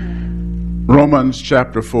Romans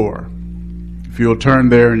chapter 4. If you'll turn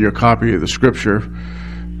there in your copy of the scripture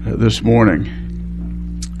this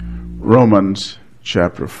morning. Romans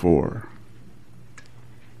chapter 4.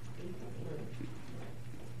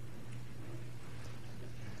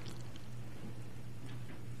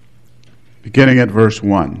 Beginning at verse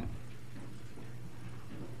 1.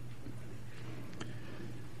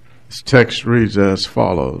 This text reads as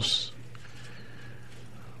follows.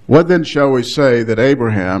 What then shall we say that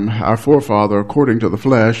Abraham, our forefather, according to the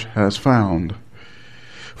flesh, has found?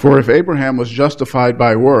 For if Abraham was justified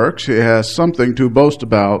by works, he has something to boast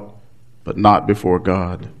about, but not before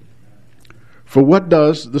God. For what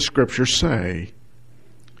does the Scripture say?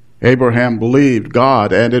 Abraham believed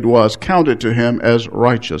God, and it was counted to him as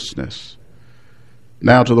righteousness.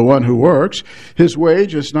 Now to the one who works, his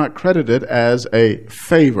wage is not credited as a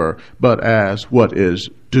favor, but as what is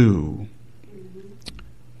due.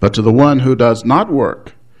 But to the one who does not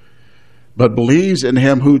work, but believes in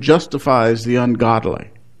him who justifies the ungodly,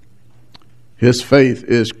 his faith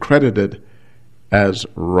is credited as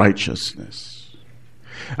righteousness.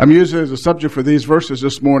 I'm using as a subject for these verses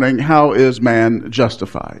this morning, how is man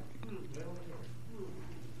justified?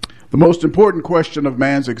 The most important question of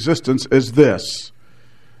man's existence is this: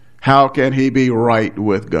 how can he be right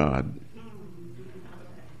with God?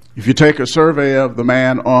 If you take a survey of the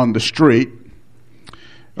man on the street,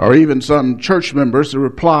 or even some church members, the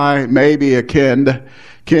reply may be akin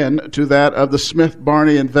to that of the Smith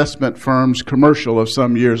Barney investment firm's commercial of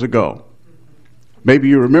some years ago. Maybe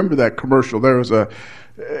you remember that commercial. There was an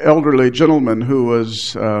elderly gentleman who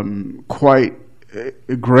was quite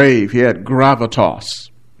grave. He had gravitas.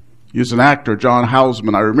 He was an actor, John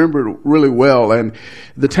Houseman. I remember it really well. And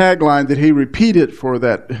the tagline that he repeated for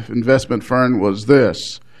that investment firm was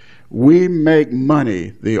this: we make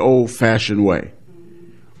money the old-fashioned way.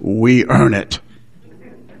 We earn it.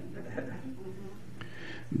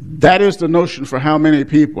 That is the notion for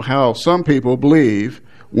how some people believe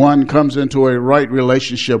one comes into a right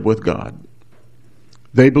relationship with God.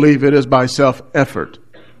 They believe it is by self-effort.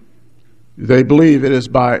 They believe it is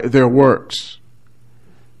by their works.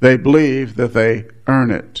 They believe that they earn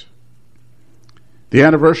it. The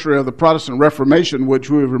anniversary of the Protestant Reformation, which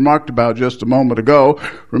we remarked about just a moment ago,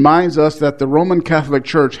 reminds us that the Roman Catholic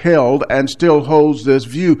Church held and still holds this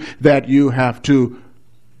view that you have to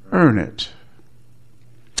earn it.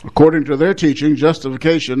 According to their teaching,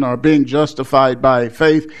 justification, or being justified by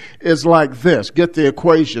faith, is like this. Get the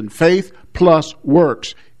equation. Faith plus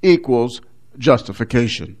works equals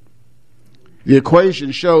justification. The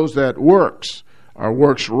equation shows that works, or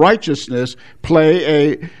works righteousness,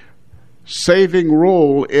 play a saving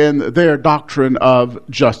role in their doctrine of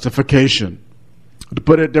justification. To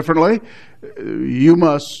put it differently, you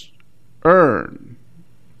must earn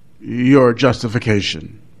your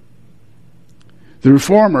justification. The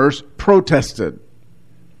Reformers protested.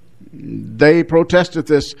 They protested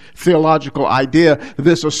this theological idea,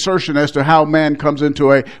 this assertion as to how man comes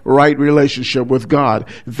into a right relationship with God.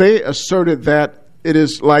 They asserted that it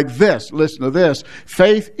is like this. Listen to this.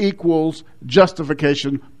 Faith equals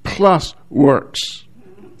justification plus works.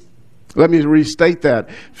 Let me restate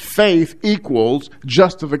that. Faith equals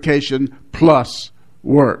justification plus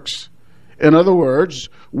works. In other words,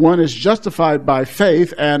 one is justified by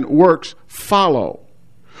faith and works follow.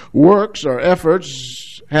 Works or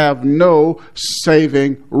efforts have no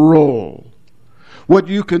saving role. What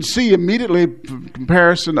you can see immediately in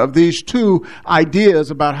comparison of these two ideas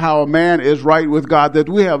about how a man is right with God, that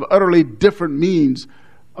we have utterly different means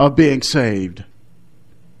of being saved.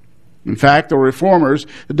 In fact, the Reformers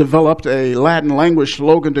developed a Latin language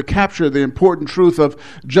slogan to capture the important truth of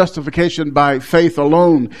justification by faith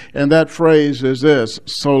alone. And that phrase is this: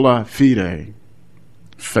 sola fide,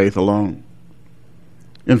 faith alone.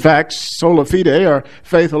 In fact, sola fide, or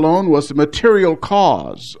faith alone, was the material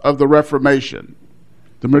cause of the Reformation.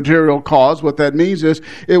 The material cause, what that means is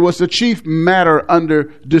it was the chief matter under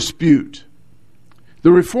dispute.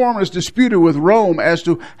 The Reformers disputed with Rome as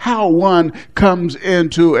to how one comes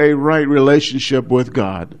into a right relationship with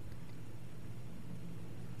God.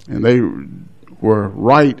 And they were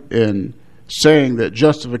right in saying that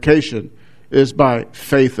justification is by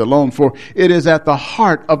faith alone, for it is at the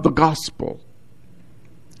heart of the gospel.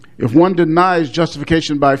 If one denies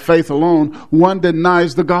justification by faith alone, one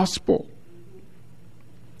denies the gospel.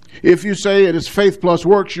 If you say it is faith plus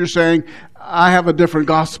works, you're saying, I have a different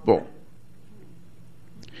gospel.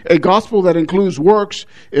 A gospel that includes works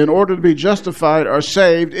in order to be justified or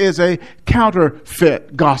saved is a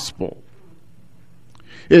counterfeit gospel.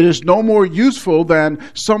 It is no more useful than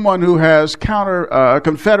someone who has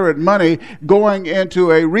Confederate money going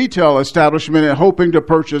into a retail establishment and hoping to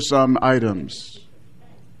purchase some items.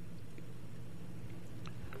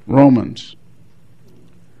 Romans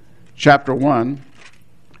chapter 1,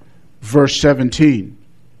 verse 17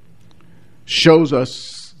 shows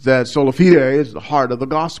us that sola fide is the heart of the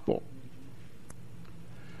gospel.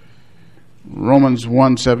 Romans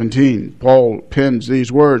 1:17, Paul pens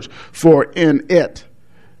these words, "For in it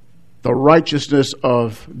the righteousness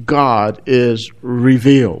of God is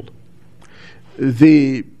revealed."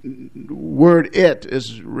 The word "it"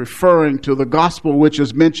 is referring to the gospel which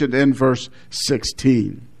is mentioned in verse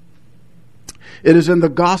 16. It is in the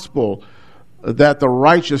gospel that the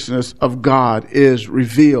righteousness of God is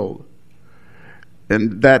revealed,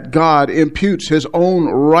 and that God imputes his own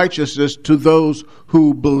righteousness to those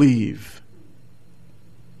who believe.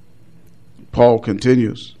 Paul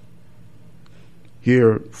continues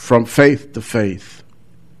here, from faith to faith.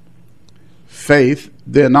 Faith,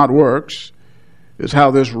 then not works, is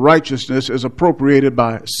how this righteousness is appropriated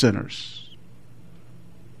by sinners.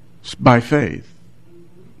 It's by faith.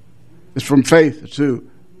 It's from faith to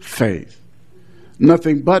faith.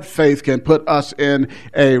 Nothing but faith can put us in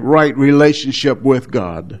a right relationship with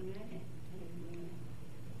God.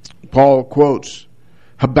 Paul quotes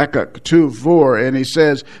Habakkuk 2:4, and he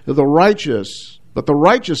says, but the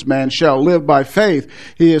righteous man shall live by faith.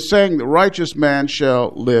 He is saying the righteous man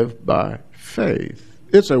shall live by faith.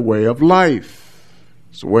 It's a way of life.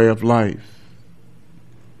 It's a way of life.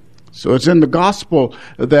 So it's in the gospel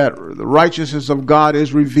that the righteousness of God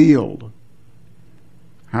is revealed.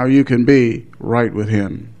 How you can be right with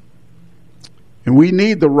him. And we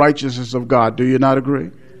need the righteousness of God. Do you not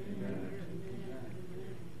agree?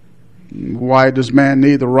 Why does man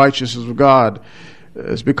need the righteousness of God?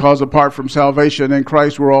 It's because apart from salvation in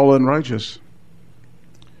Christ, we're all unrighteous.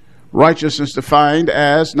 Righteousness defined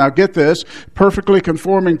as, now get this, perfectly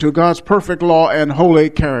conforming to God's perfect law and holy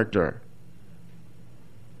character.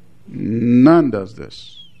 None does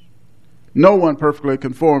this. No one perfectly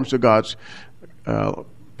conforms to God's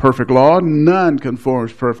perfect law. None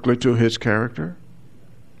conforms perfectly to his character.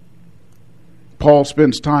 Paul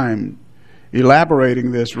spends time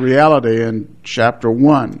elaborating this reality in chapter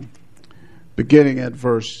 1, beginning at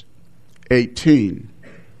verse 18.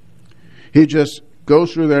 He just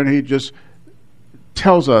goes through there and he just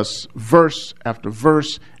tells us verse after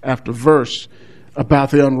verse after verse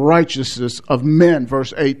about the unrighteousness of men,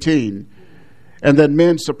 verse 18. And that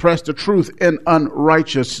men suppress the truth in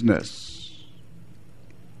unrighteousness.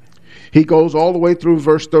 He goes all the way through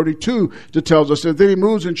verse 32 to tell us, and then he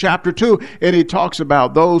moves in chapter 2 and he talks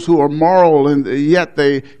about those who are moral and yet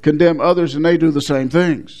they condemn others and they do the same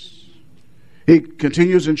things. He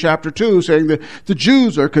continues in chapter 2 saying that the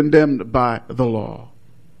Jews are condemned by the law.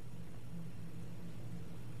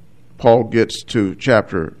 Paul gets to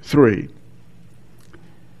chapter 3.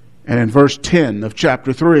 And in verse 10 of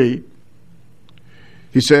chapter 3,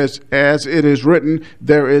 he says, as it is written,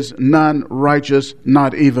 there is none righteous,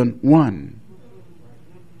 not even one.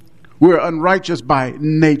 We're unrighteous by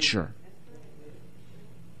nature.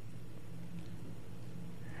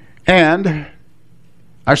 And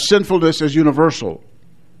our sinfulness is universal.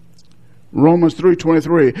 Romans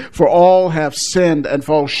 3:23, for all have sinned and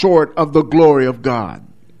fall short of the glory of God.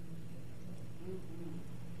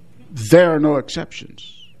 There are no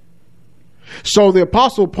exceptions. So the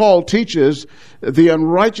Apostle Paul teaches the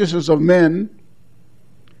unrighteousness of men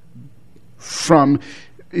from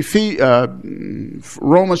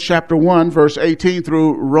Romans chapter 1, verse 18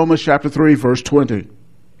 through Romans chapter 3, verse 20.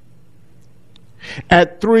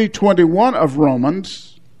 At 3:21 of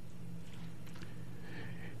Romans,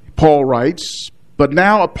 Paul writes, but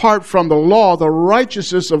now apart from the law, the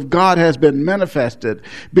righteousness of God has been manifested,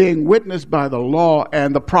 being witnessed by the law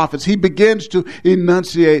and the prophets. He begins to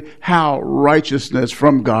enunciate how righteousness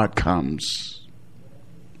from God comes.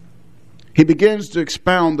 He begins to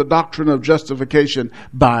expound the doctrine of justification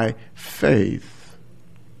by faith.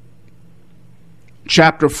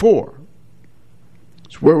 Chapter 4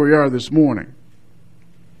 is where we are this morning.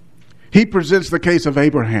 He presents the case of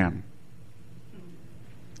Abraham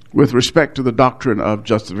with respect to the doctrine of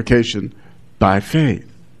justification by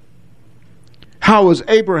faith. How was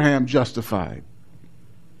Abraham justified?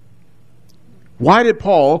 Why did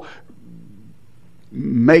Paul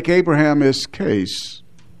make Abraham his case?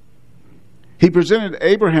 He presented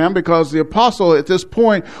Abraham because the apostle at this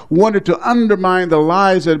point wanted to undermine the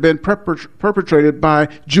lies that had been perpetrated by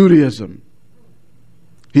Judaism.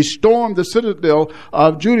 He stormed the citadel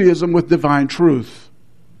of Judaism with divine truth.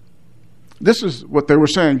 This is what they were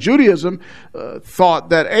saying. Judaism thought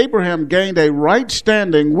that Abraham gained a right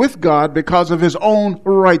standing with God because of his own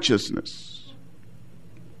righteousness.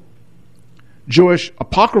 Jewish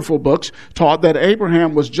apocryphal books taught that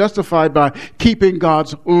Abraham was justified by keeping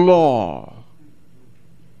God's law.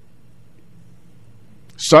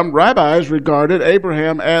 Some rabbis regarded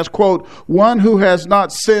Abraham as, quote, one who has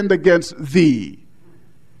not sinned against thee.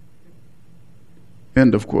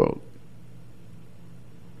 End of quote.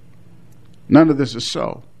 None of this is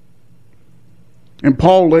so. And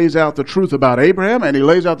Paul lays out the truth about Abraham, and he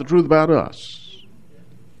lays out the truth about us.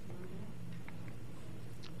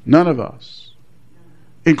 None of us,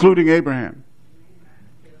 including Abraham,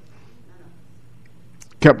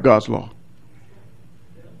 kept God's law.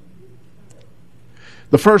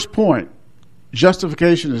 The first point,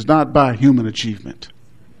 justification is not by human achievement.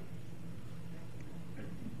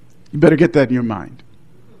 You better get that in your mind.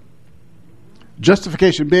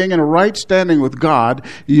 Justification, being in a right standing with God,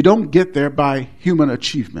 you don't get there by human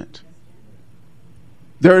achievement.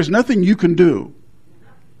 There is nothing you can do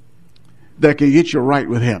that can get you right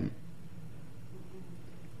with Him.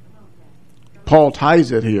 Paul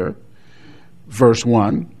ties it here, verse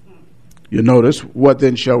 1. You notice, what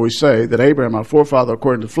then shall we say that Abraham, our forefather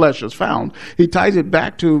according to the flesh, is found? He ties it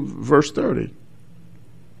back to verse 30.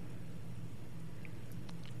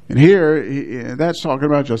 And here, that's talking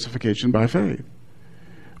about justification by faith.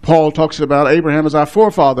 Paul talks about Abraham as our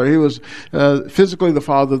forefather. He was physically the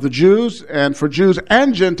father of the Jews, and for Jews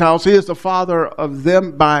and Gentiles, he is the father of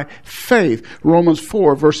them by faith. Romans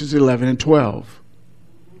 4, verses 11 and 12.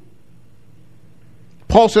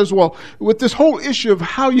 Paul says, well, with this whole issue of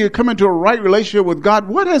how you come into a right relationship with God,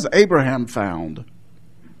 what has Abraham found?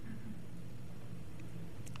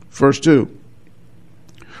 Verse 2.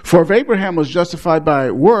 For if Abraham was justified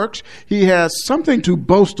by works, he has something to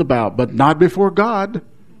boast about, but not before God.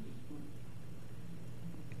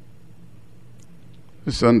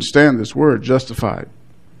 Let's understand this word, justified.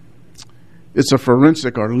 It's a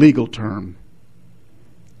forensic or legal term.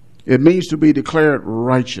 It means to be declared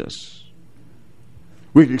righteous.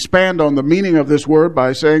 We can expand on the meaning of this word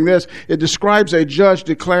by saying this. It describes a judge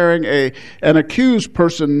declaring an accused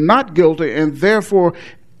person not guilty and therefore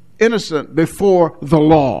innocent before the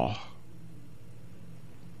law.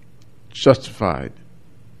 Justified.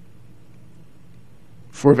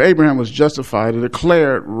 For if Abraham was justified and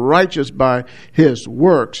declared righteous by his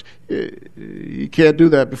works, he can't do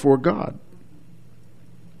that before God.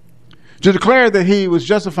 To declare that he was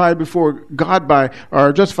justified before God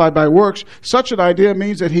justified by works, such an idea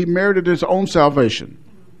means that he merited his own salvation.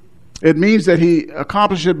 It means that he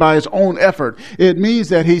accomplished it by his own effort. It means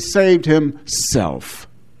that he saved himself.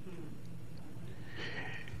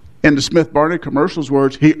 In the Smith Barney commercial's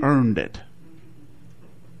words, he earned it.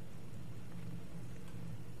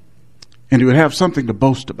 And he would have something to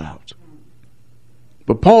boast about.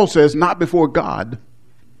 But Paul says, not before God.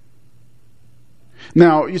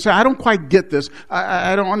 Now, you say, I don't quite get this.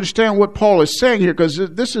 I don't understand what Paul is saying here, because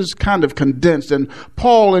this is kind of condensed. And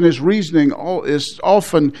Paul in his reasoning is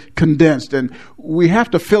often condensed. And we have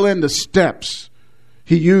to fill in the steps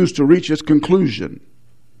he used to reach his conclusion.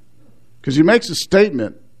 Because he makes a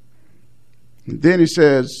statement. And then he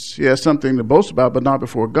says he has something to boast about, but not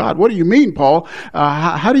before God. What do you mean, Paul?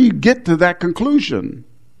 How do you get to that conclusion?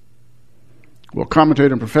 Well,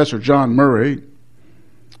 commentator and Professor John Murray,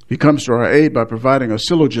 he comes to our aid by providing a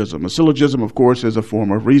syllogism. A syllogism, of course, is a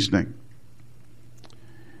form of reasoning.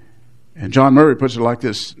 And John Murray puts it like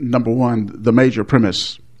this. Number one, the major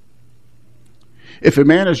premise. If a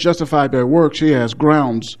man is justified by works, he has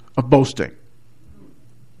grounds of boasting.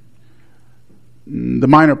 The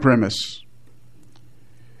minor premise.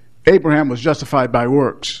 Abraham was justified by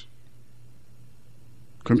works.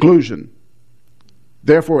 Conclusion.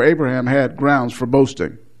 Therefore, Abraham had grounds for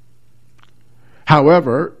boasting.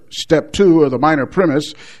 However, step 2, or the minor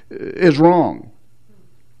premise, is wrong.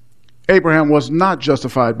 Abraham was not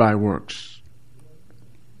justified by works.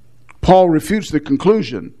 Paul refutes the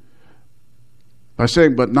conclusion by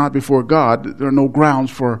saying, but not before God. There are no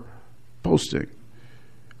grounds for boasting.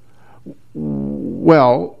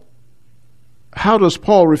 Well, how does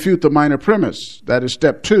Paul refute the minor premise? That is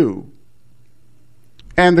step 2.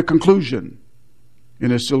 And the conclusion in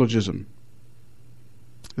his syllogism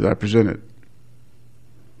that I presented.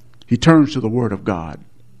 He turns to the Word of God.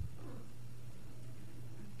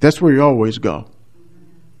 That's where you always go.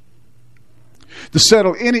 To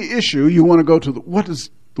settle any issue, you want to go to what does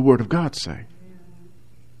the Word of God say?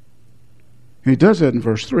 And he does that in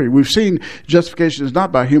verse 3. We've seen justification is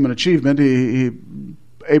not by human achievement.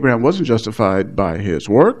 Abraham wasn't justified by his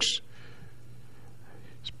works.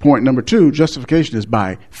 Point number 2, justification is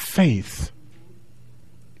by faith.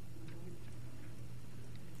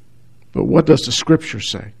 But what does the Scripture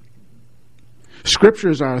say? Scripture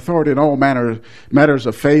is our authority in all matters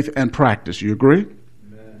of faith and practice. You agree?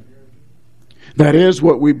 Amen. That is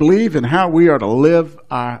what we believe and how we are to live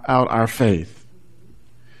out our faith.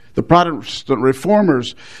 The Protestant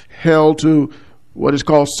reformers held to what is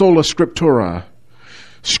called sola scriptura,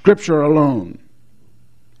 Scripture alone,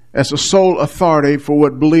 as the sole authority for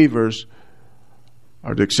what believers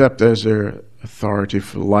are to accept as their authority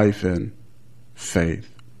for life and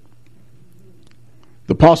faith.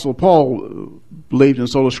 The Apostle Paul believed in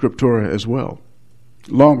sola scriptura as well,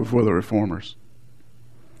 long before the reformers.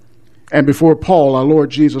 And before Paul, our Lord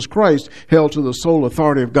Jesus Christ held to the sole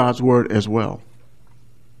authority of God's Word as well.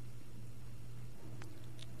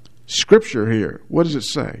 Scripture here, what does it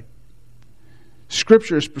say?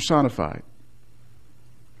 Scripture is personified.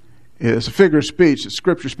 It's a figure of speech. It's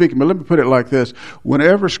Scripture speaking. But let me put it like this.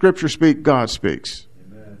 Whenever Scripture speaks, God speaks.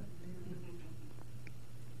 Amen.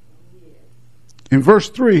 In verse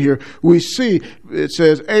 3 here, we see it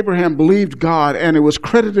says, Abraham believed God and it was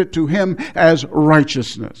credited to him as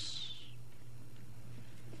righteousness.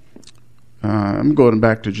 I'm going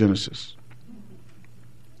back to Genesis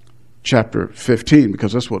chapter 15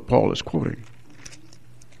 because that's what Paul is quoting.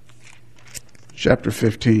 Chapter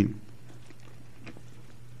 15.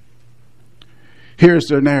 Here's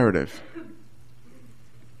their narrative.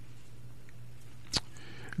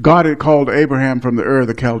 God had called Abraham from the Ur of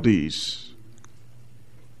the Chaldees.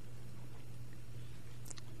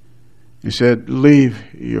 He said, leave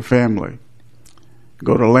your family.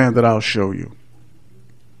 Go to the land that I'll show you.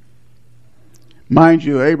 Mind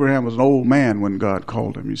you, Abraham was an old man when God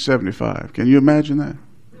called him. He's 75. Can you imagine that?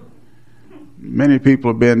 Many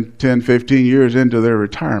people have been 10, 15 years into their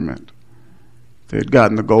retirement. They'd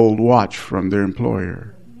gotten the gold watch from their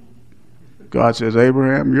employer. God says,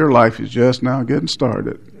 Abraham, your life is just now getting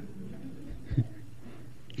started.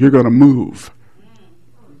 You're going to move.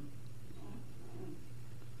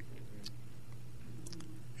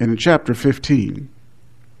 And in chapter 15,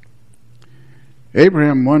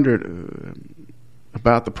 Abraham wondered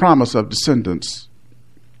about the promise of descendants.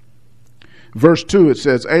 Verse 2, it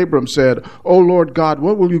says, Abram said, O Lord God,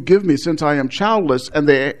 what will you give me since I am childless and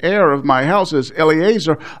the heir of my house is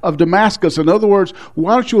Eliezer of Damascus? In other words,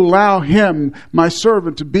 why don't you allow him, my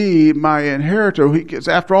servant, to be my inheritor? Because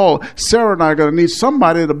after all, Sarah and I are going to need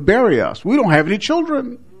somebody to bury us. We don't have any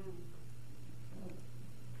children.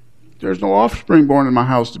 There's no offspring born in my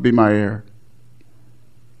house to be my heir.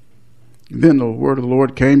 Then the word of the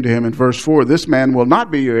Lord came to him in verse 4. This man will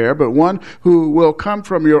not be your heir, but one who will come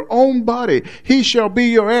from your own body. He shall be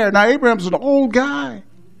your heir. Now, Abraham's an old guy.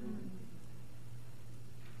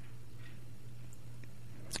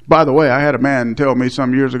 By the way, I had a man tell me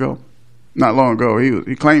some years ago, not long ago,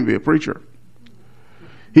 he claimed to be a preacher.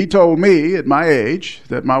 He told me at my age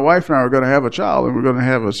that my wife and I were going to have a child and we're going to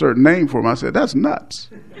have a certain name for him. I said, that's nuts.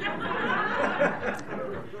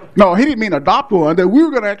 No, he didn't mean adopt one, that we were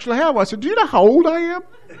going to actually have one. I said, do you know how old I am?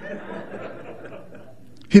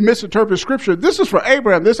 He misinterpreted Scripture. This is for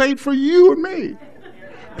Abraham. This ain't for you and me.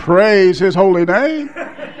 Praise his holy name.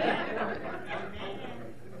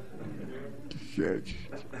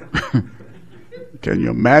 Can you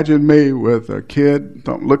imagine me with a kid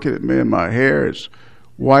looking at me and my hair is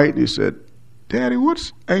white? And he said, Daddy,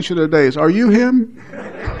 what's Ancient of Days? Are you him?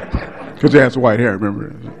 Because he has white hair,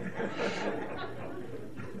 remember?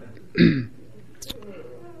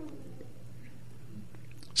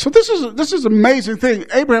 So this is an amazing thing.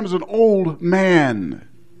 Abraham is an old man.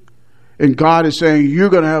 And God is saying, you're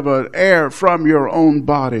going to have an heir from your own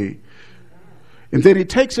body. And then he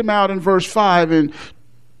takes him out in verse 5 and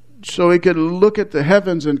so he could look at the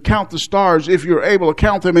heavens and count the stars if you're able to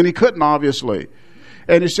count them. And he couldn't, obviously.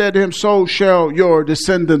 And he said to him, so shall your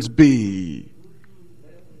descendants be.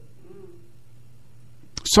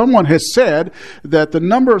 Someone has said that the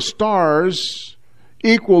number of stars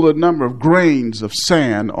equal the number of grains of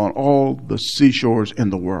sand on all the seashores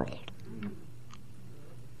in the world.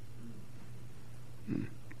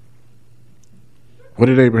 What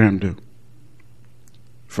did Abraham do?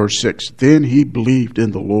 Verse 6, then he believed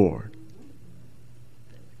in the Lord,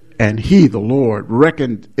 and he, the Lord,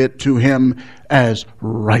 reckoned it to him as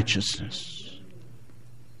righteousness.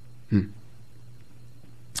 I'll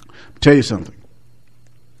tell you something.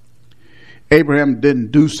 Abraham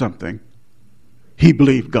didn't do something. He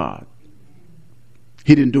believed God.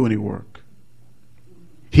 He didn't do any work.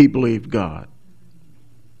 He believed God.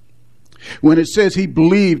 When it says he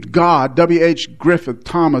believed God, W.H. Griffith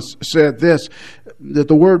Thomas said this, that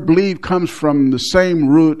the word believe comes from the same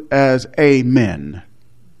root as amen.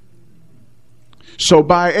 So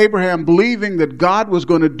by Abraham believing that God was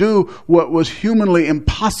going to do what was humanly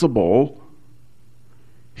impossible,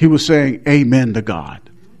 he was saying amen to God.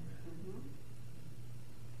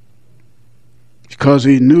 Because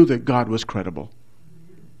he knew that God was credible,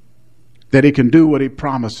 that he can do what he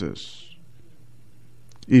promises,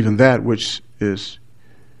 even that which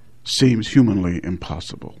seems humanly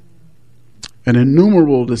impossible. And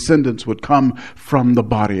innumerable descendants would come from the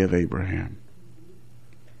body of Abraham.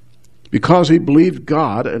 Because he believed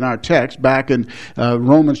God, in our text back in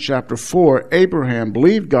Romans chapter 4, Abraham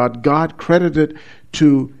believed God, God credited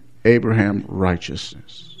to Abraham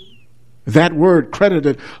righteousness. That word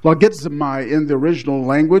credited, logizomai in the original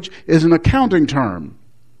language, is an accounting term.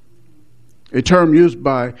 A term used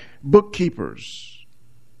by bookkeepers.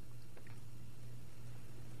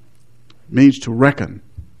 It means to reckon.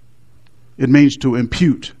 It means to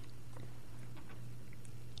impute.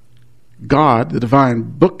 God, the divine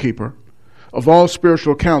bookkeeper of all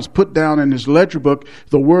spiritual accounts, put down in his ledger book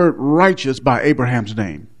the word righteous by Abraham's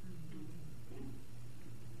name.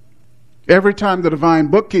 Every time the divine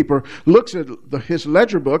bookkeeper looks at his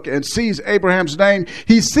ledger book and sees Abraham's name,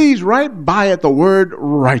 he sees right by it the word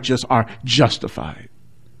righteous or justified.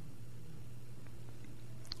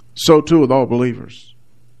 So too with all believers.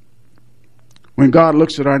 When God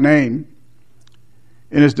looks at our name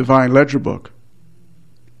in his divine ledger book,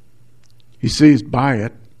 he sees by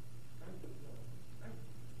it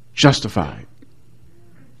justified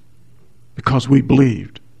because we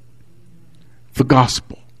believed the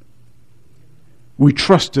gospel. We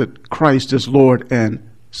trusted Christ as Lord and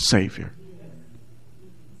Savior.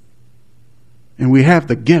 And we have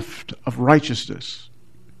the gift of righteousness,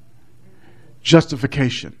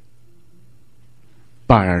 justification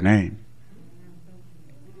by our name.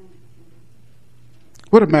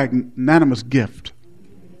 What a magnanimous gift.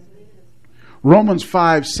 Romans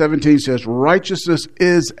 5:17 says, righteousness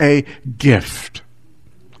is a gift.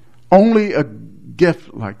 Only a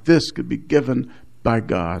gift like this could be given by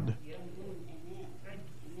God.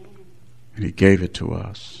 And he gave it to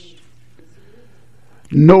us.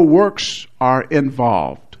 No works are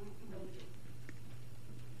involved.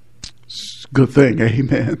 It's a good thing,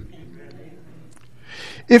 amen.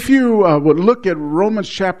 If you would look at Romans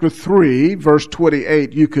chapter 3, verse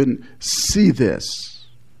 28, you can see this.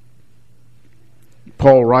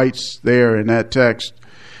 Paul writes there in that text,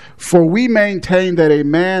 for we maintain that a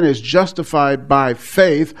man is justified by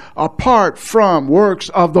faith apart from works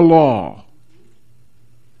of the law.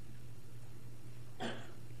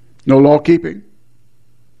 No law keeping.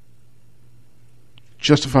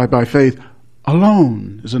 Justified by faith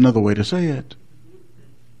alone is another way to say it.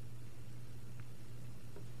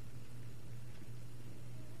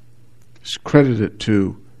 It's credited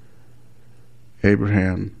to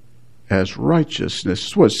Abraham as righteousness.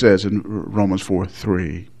 That's what it says in Romans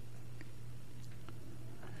 4:3.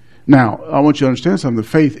 Now, I want you to understand something.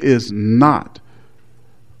 Faith is not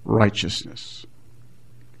righteousness.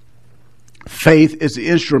 Faith is the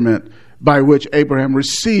instrument by which Abraham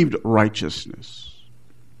received righteousness.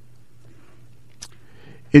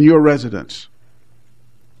 In your residence,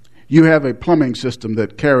 you have a plumbing system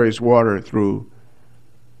that carries water through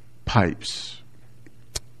pipes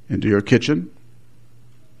into your kitchen,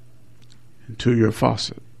 into your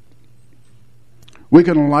faucet. We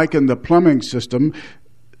can liken the plumbing system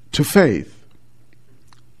to faith,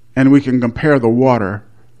 and we can compare the water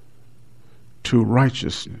to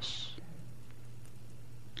righteousness.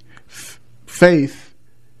 Faith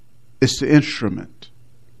is the instrument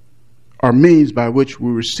or means by which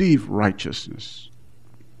we receive righteousness.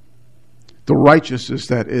 The righteousness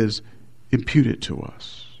that is imputed to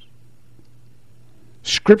us.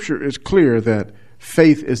 Scripture is clear that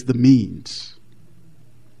faith is the means.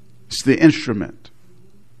 It's the instrument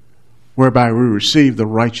whereby we receive the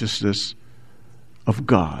righteousness of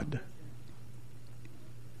God.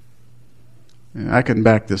 And I can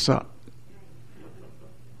back this up.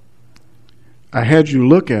 I had you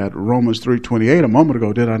look at Romans 3:28 a moment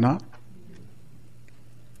ago, did I not?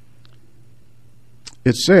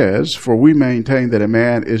 It says, for we maintain that a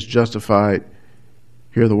man is justified,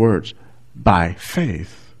 hear the words, by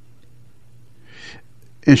faith.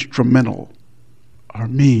 Instrumental or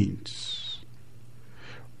means.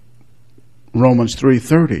 Romans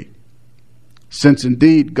 3:30. Since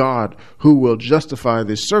indeed God, who will justify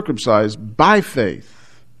the circumcised by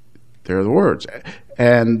faith, there are the words,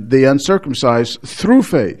 and the uncircumcised through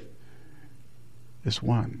faith, is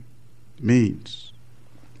one. Means.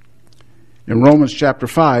 In Romans chapter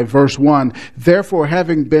 5, verse 1, therefore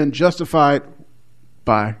having been justified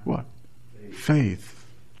by what? Faith.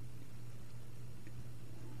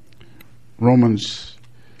 Romans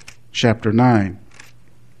chapter 9,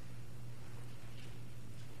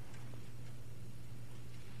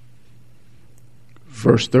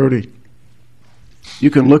 verse 30. You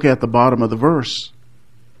can look at the bottom of the verse.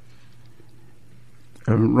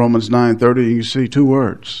 Romans 9:30, you see two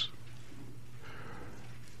words.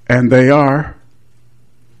 And they are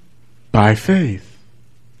by faith.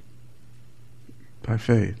 By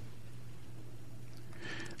faith.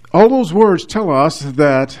 All those words tell us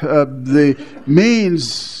that the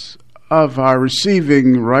means of our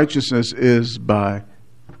receiving righteousness is by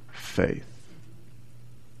faith.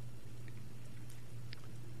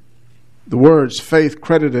 The words faith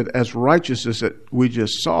credited as righteousness that we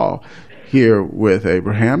just saw here with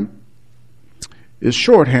Abraham is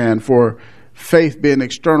shorthand for faith being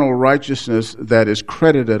external righteousness that is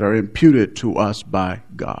credited or imputed to us by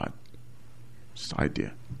God. It's the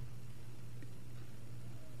idea.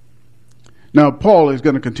 Now, Paul is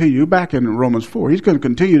going to continue back in Romans 4. He's going to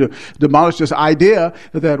continue to demolish this idea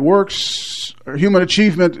that works, human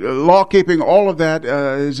achievement, law-keeping, all of that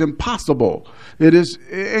is impossible. It is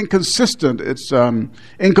inconsistent. It's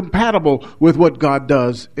incompatible with what God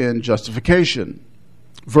does in justification.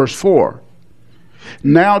 Verse 4.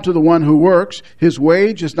 Now to the one who works, his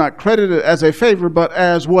wage is not credited as a favor, but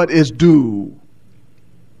as what is due.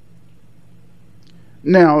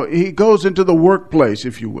 Now, he goes into the workplace,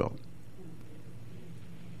 if you will.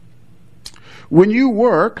 When you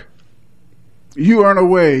work, you earn a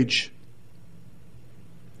wage.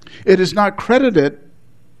 It is not credited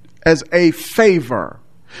as a favor.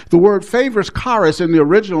 The word favor is charis in the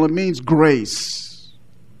original. It means grace.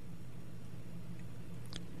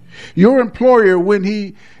 Your employer, when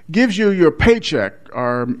he gives you your paycheck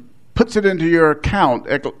or puts it into your account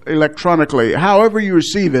electronically, however you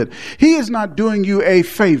receive it, he is not doing you a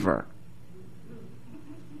favor.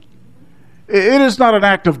 It is not an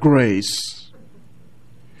act of grace.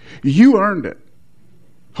 You earned it,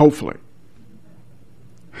 hopefully.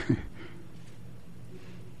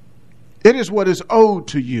 It is what is owed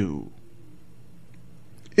to you.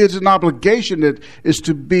 It's an obligation that is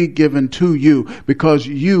to be given to you because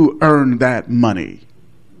you earned that money.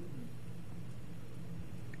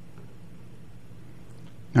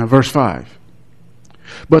 Now, verse 5.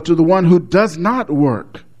 But to the one who does not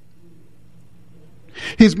work,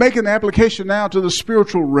 he's making the application now to the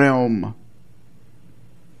spiritual realm.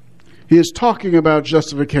 He is talking about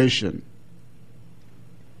justification,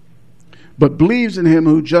 but believes in him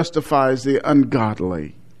who justifies the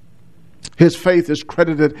ungodly. His faith is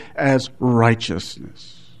credited as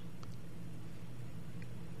righteousness.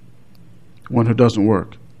 One who doesn't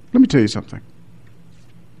work. Let me tell you something.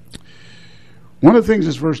 One of the things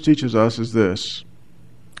this verse teaches us is this: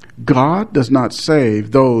 God does not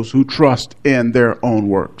save those who trust in their own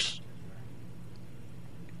works.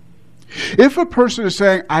 If a person is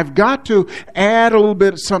saying, I've got to add a little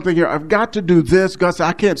bit of something here, I've got to do this, God says,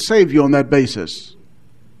 I can't save you on that basis.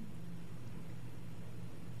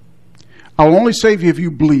 I'll only save you if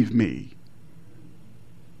you believe me.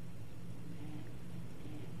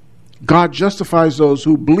 God justifies those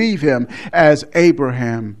who believe him, as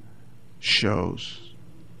Abraham shows.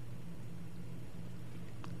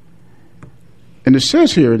 And it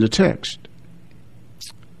says here in the text,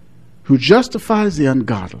 who justifies the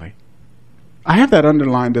ungodly. I have that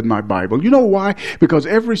underlined in my Bible. You know why? Because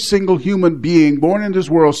every single human being born in this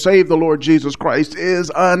world, save the Lord Jesus Christ,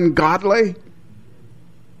 is ungodly.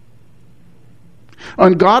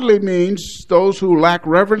 Ungodly means those who lack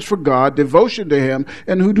reverence for God, devotion to him,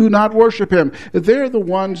 and who do not worship him. They're the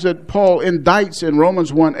ones that Paul indicts in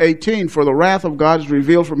Romans 1:18, for the wrath of God is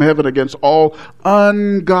revealed from heaven against all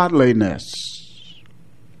ungodliness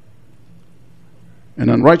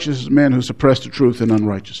and unrighteous men who suppress the truth in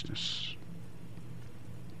unrighteousness.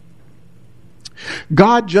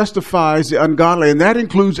 God justifies the ungodly, and that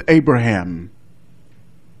includes Abraham.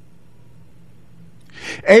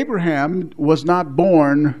 Abraham was not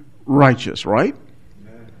born righteous, right?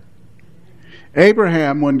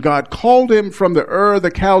 Abraham, when God called him from the Ur of the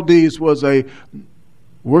Chaldees, was a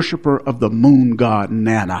worshiper of the moon god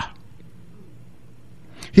Nana.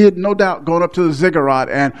 He had no doubt gone up to the ziggurat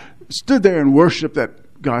and stood there and worshiped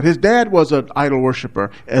that god. His dad was an idol worshiper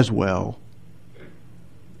as well.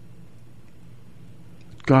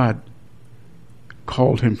 God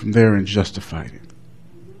called him from there and justified him.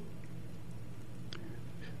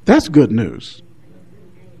 That's good news.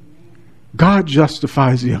 God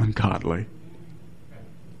justifies the ungodly.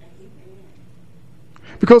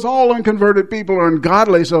 Because all unconverted people are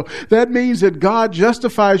ungodly, so that means that God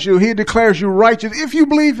justifies you. He declares you righteous if you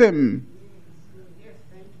believe him.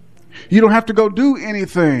 You don't have to go do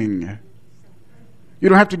anything. You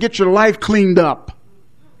don't have to get your life cleaned up.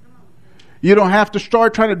 You don't have to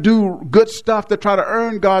start trying to do good stuff to try to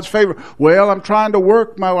earn God's favor. Well, I'm trying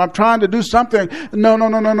to I'm trying to do something.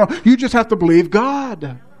 No. You just have to believe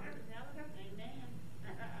God.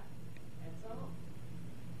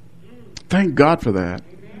 Thank God for that.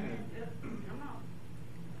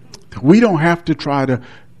 We don't have to try to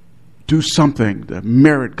do something to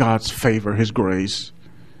merit God's favor, His grace.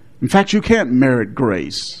 In fact, you can't merit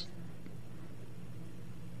grace.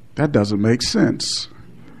 That doesn't make sense.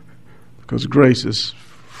 Because grace is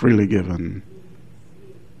freely given,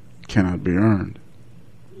 cannot be earned.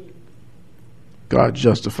 God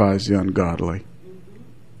justifies the ungodly.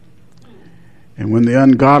 And when the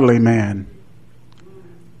ungodly man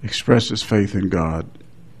expresses faith in God,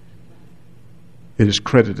 it is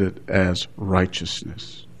credited as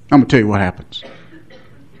righteousness. I'm going to tell you what happens.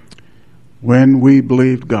 When we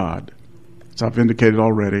believed God, as I've indicated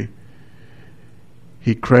already,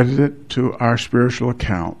 He credited to our spiritual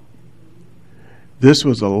account. This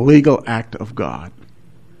was a legal act of God,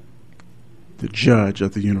 the judge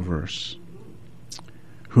of the universe,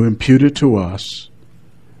 who imputed to us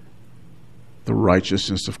the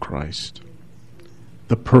righteousness of Christ,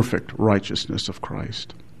 the perfect righteousness of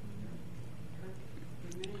Christ.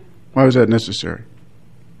 Why was that necessary?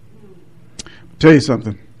 I'll tell you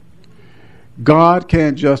something. God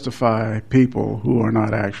can't justify people who are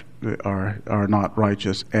not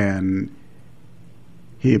righteous, and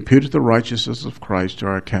He imputed the righteousness of Christ to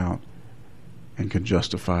our account and can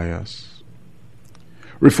justify us.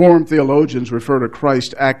 Reformed theologians refer to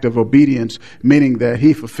Christ's act of obedience, meaning that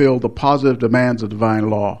He fulfilled the positive demands of divine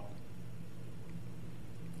law.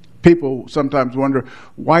 People sometimes wonder,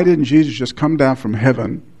 why didn't Jesus just come down from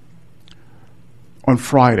heaven on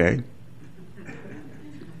Friday,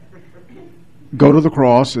 go to the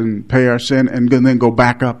cross and pay our sin, and then go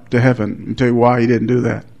back up to heaven? And tell you why He didn't do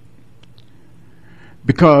that.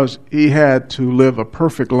 Because He had to live a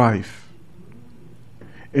perfect life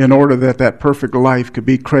in order that that perfect life could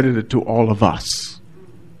be credited to all of us.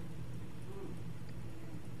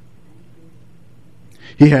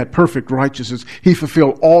 He had perfect righteousness. He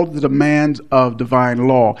fulfilled all the demands of divine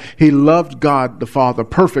law. He loved God the Father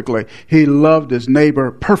perfectly. He loved His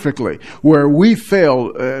neighbor perfectly. Where we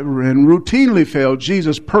fail and routinely fail,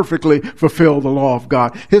 Jesus perfectly fulfilled the law of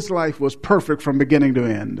God. His life was perfect from beginning to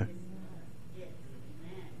end.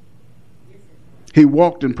 He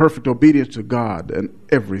walked in perfect obedience to God and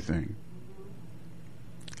everything.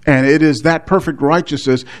 And it is that perfect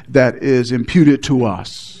righteousness that is imputed to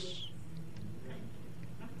us.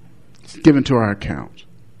 It's given to our account.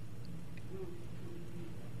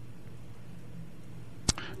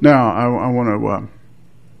 Now, I want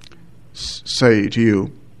to say to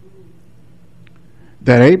you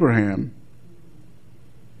that Abraham,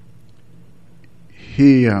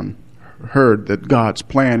 he heard that God's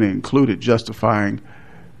plan included justifying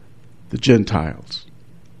the Gentiles.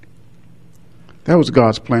 That was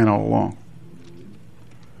God's plan all along.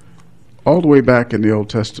 All the way back in the Old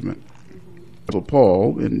Testament.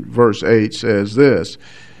 Paul in verse 8 says this,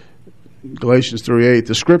 Galatians 3:8,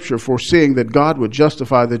 the scripture foreseeing that God would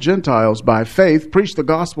justify the Gentiles by faith preached the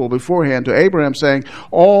gospel beforehand to Abraham, saying,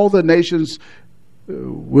 all the nations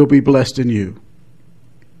will be blessed in you.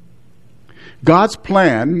 God's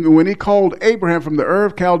plan, when He called Abraham from the Ur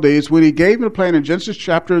of Chaldees, when He gave him the plan in Genesis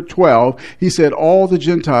chapter 12, He said all the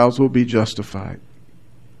Gentiles will be justified.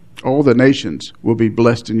 All the nations will be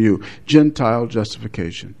blessed in you. Gentile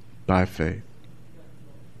justification by faith.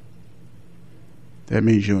 That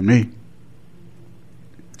means you and me.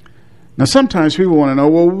 Now, sometimes people want to know,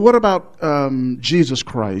 well, what about Jesus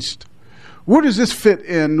Christ? Where does this fit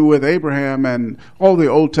in with Abraham and all the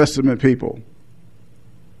Old Testament people?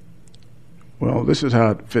 Well, this is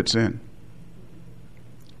how it fits in.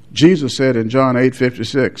 Jesus said in John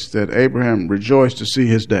 8:56 that Abraham rejoiced to see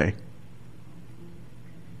his day.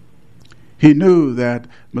 He knew that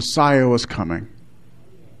Messiah was coming.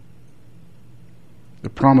 The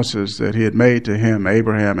promises that He had made to him,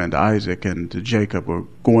 Abraham and Isaac and to Jacob, were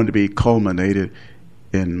going to be culminated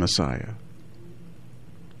in Messiah.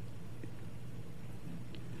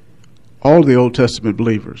 All the Old Testament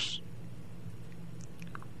believers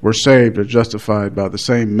were saved or justified by the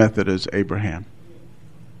same method as Abraham.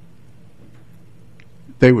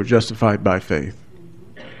 They were justified by faith.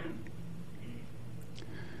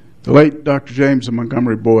 The late Dr. James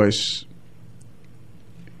Montgomery Boyce,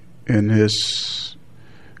 in his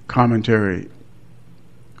commentary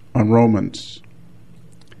on Romans,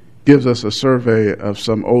 gives us a survey of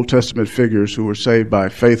some Old Testament figures who were saved by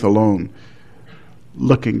faith alone,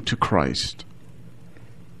 looking to Christ.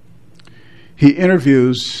 He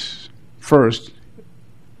interviews first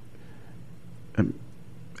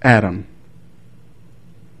Adam,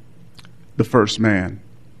 the first man.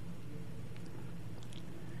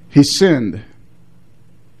 He sinned.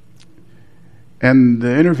 And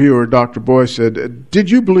the interviewer, Dr. Boyce, said, "Did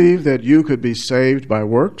you believe that you could be saved by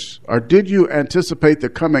works? Or did you anticipate the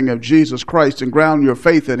coming of Jesus Christ and ground your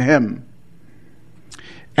faith in him?"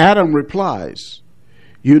 Adam replies,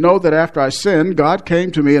 "You know that after I sinned, God came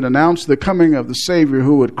to me and announced the coming of the Savior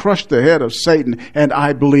who would crush the head of Satan, and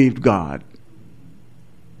I believed God."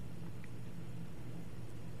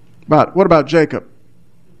 But what about Jacob?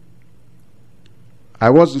 "I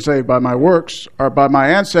wasn't saved by my works or by my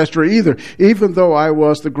ancestry either, even though I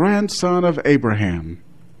was the grandson of Abraham."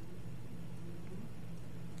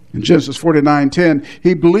 In Genesis 49:10,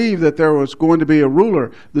 he believed that there was going to be a ruler.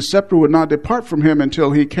 The scepter would not depart from him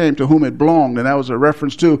until he came to whom it belonged, and that was a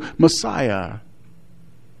reference to Messiah.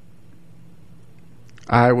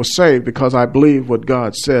 I was saved because I believed what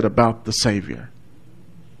God said about the Savior.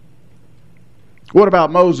 What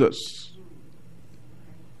about Moses?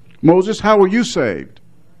 "Moses, how were you saved?"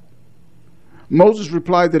 Moses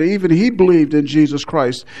replied that even he believed in Jesus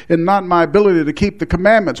Christ and not my ability to keep the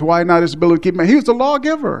commandments. Why not his ability to keep them? He was the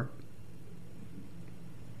lawgiver.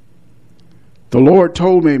 "The Lord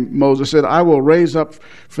told me," Moses said, "I will raise up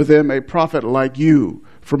for them a prophet like you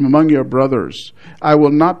from among your brothers. I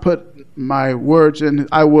will put my words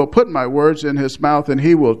in his mouth, and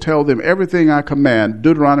he will tell them everything I command."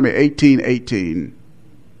 Deuteronomy 18:18.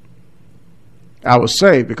 I was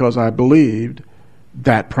saved because I believed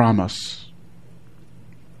that promise.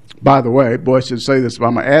 By the way, Boyce didn't say this, but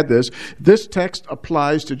I'm going to add this. This text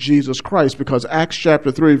applies to Jesus Christ because Acts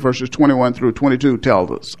chapter 3, verses 21 through 22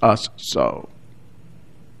 tells us so.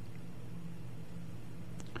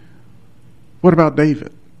 What about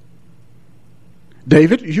David?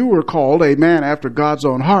 "David, you were called a man after God's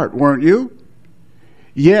own heart, weren't you?"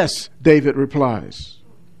 "Yes," David replies.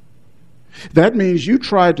 "That means you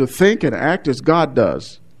tried to think and act as God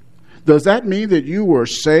does. Does that mean that you were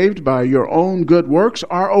saved by your own good works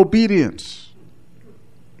or obedience?"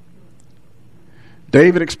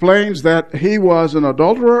 David explains that he was an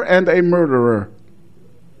adulterer and a murderer.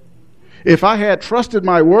 "If I had trusted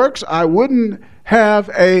my works, I wouldn't have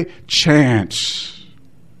a chance.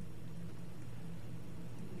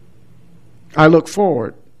 I look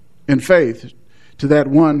forward in faith to that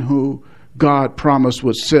one who God promised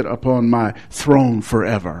would sit upon my throne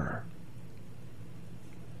forever."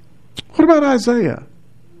 What about Isaiah?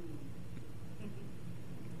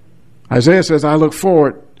 Isaiah says, "I look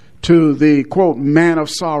forward to the," quote, "man of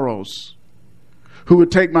sorrows, who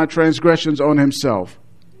would take my transgressions on himself.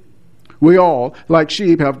 We all, like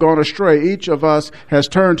sheep, have gone astray. Each of us has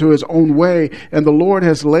turned to his own way, and the Lord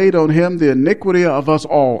has laid on him the iniquity of us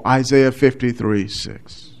all." Isaiah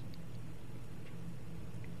 53:6.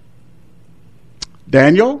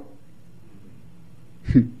 Daniel?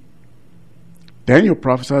 Daniel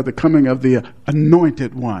prophesied the coming of the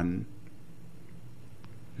anointed one.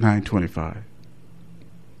 9:25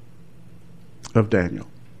 of Daniel.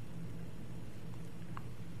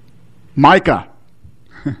 Micah,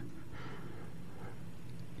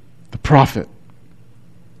 the prophet.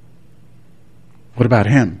 What about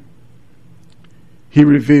him? He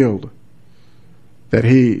revealed that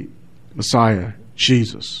he, Messiah,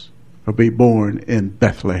 Jesus, will be born in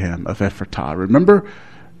Bethlehem of Ephratah. Remember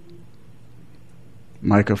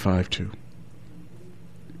Micah 5:2.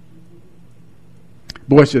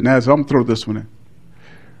 Boyce didn't ask, so I'm going to throw this one in.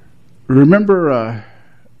 Remember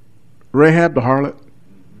Rahab the harlot?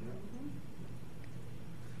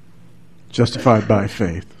 Justified by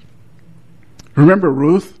faith. Remember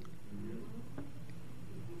Ruth?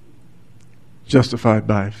 Justified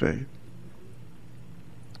by faith.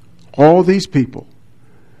 All these people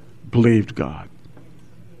believed God.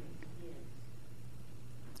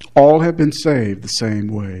 All have been saved the same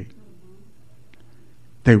way.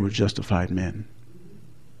 They were justified men.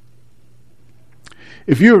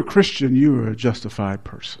 If you're a Christian, you are a justified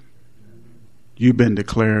person. You've been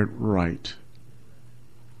declared right.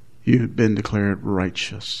 You've been declared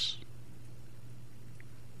righteous.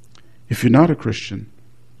 If you're not a Christian,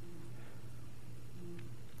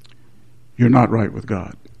 you're not right with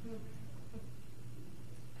God.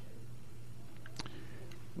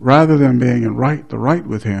 Rather than being in the right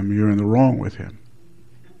with him, you're in the wrong with him.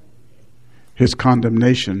 His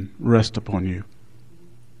condemnation rests upon you.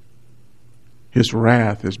 His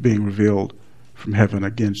wrath is being revealed from heaven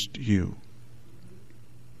against you.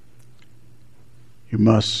 You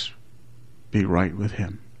must be right with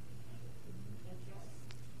him.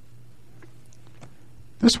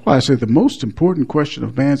 That's why I say the most important question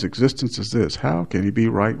of man's existence is this: how can he be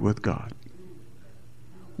right with God?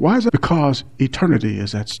 Why is it? Because eternity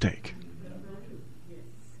is at stake.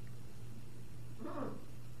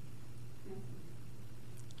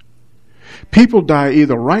 People die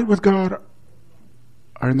either right with God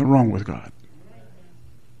or in the wrong with God.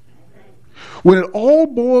 When it all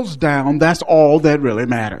boils down, that's all that really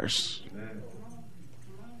matters.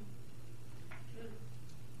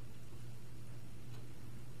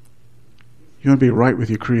 You want to be right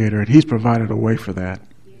with your Creator, and He's provided a way for that.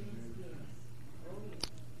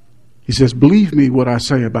 He says, believe me what I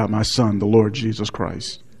say about my Son, the Lord Jesus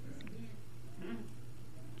Christ.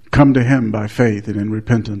 Come to Him by faith and in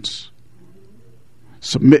repentance.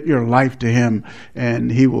 Submit your life to Him,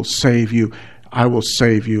 and He will save you. I will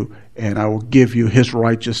save you, and I will give you His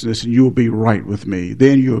righteousness, and you will be right with me.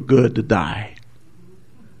 Then you're good to die.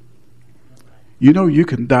 You know you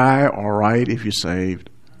can die all right if you're saved.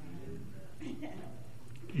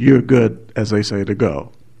 You're good, as they say, to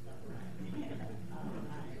go.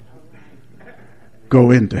 Go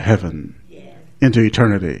into heaven, into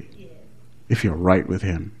eternity, if you're right with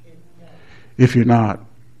Him. If you're not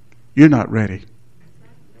ready.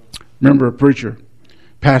 Remember a preacher,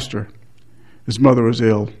 pastor, his mother was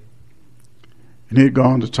ill, and he had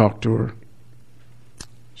gone to talk to her.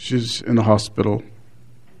 She's in the hospital.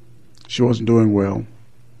 She wasn't doing well.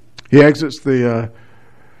 He exits the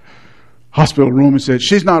hospital room and said,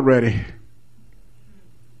 she's not ready.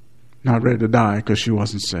 Not ready to die because she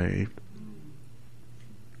wasn't saved.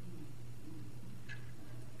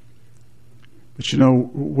 But you know,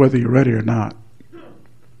 whether you're ready or not,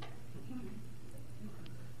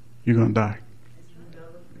 you're going to die.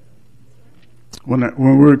 When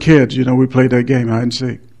we were kids, you know, we played that game, hide and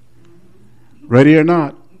seek. Ready or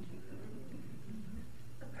not.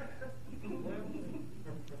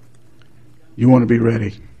 You want to be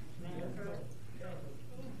ready.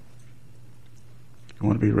 You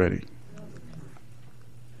want to be ready.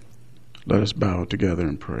 Let us bow together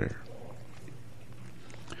in prayer.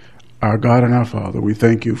 Our God and our Father, we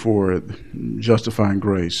thank you for justifying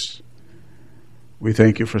grace. We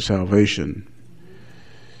thank you for salvation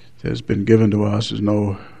that has been given to us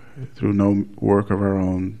through no work of our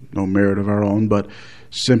own, no merit of our own, but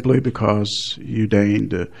simply because you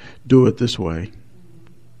deigned to do it this way.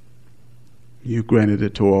 You granted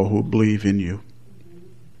it to all who believe in you.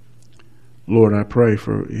 Lord, I pray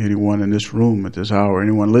for anyone in this room at this hour,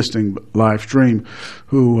 anyone listening live stream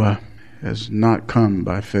who has not come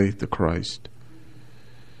by faith to Christ,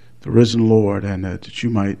 the risen Lord, and that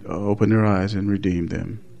you might open their eyes and redeem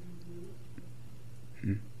them.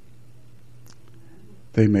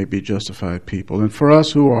 They may be justified people. And for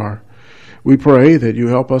us who are, we pray that you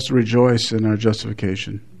help us to rejoice in our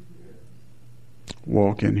justification.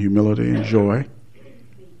 Walk in humility and joy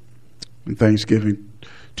and thanksgiving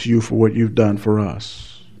to you for what you've done for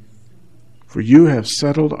us. For you have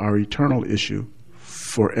settled our eternal issue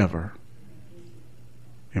forever.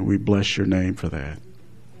 And we bless your name for that.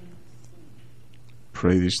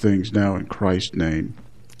 Pray these things now in Christ's name.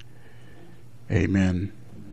 Amen.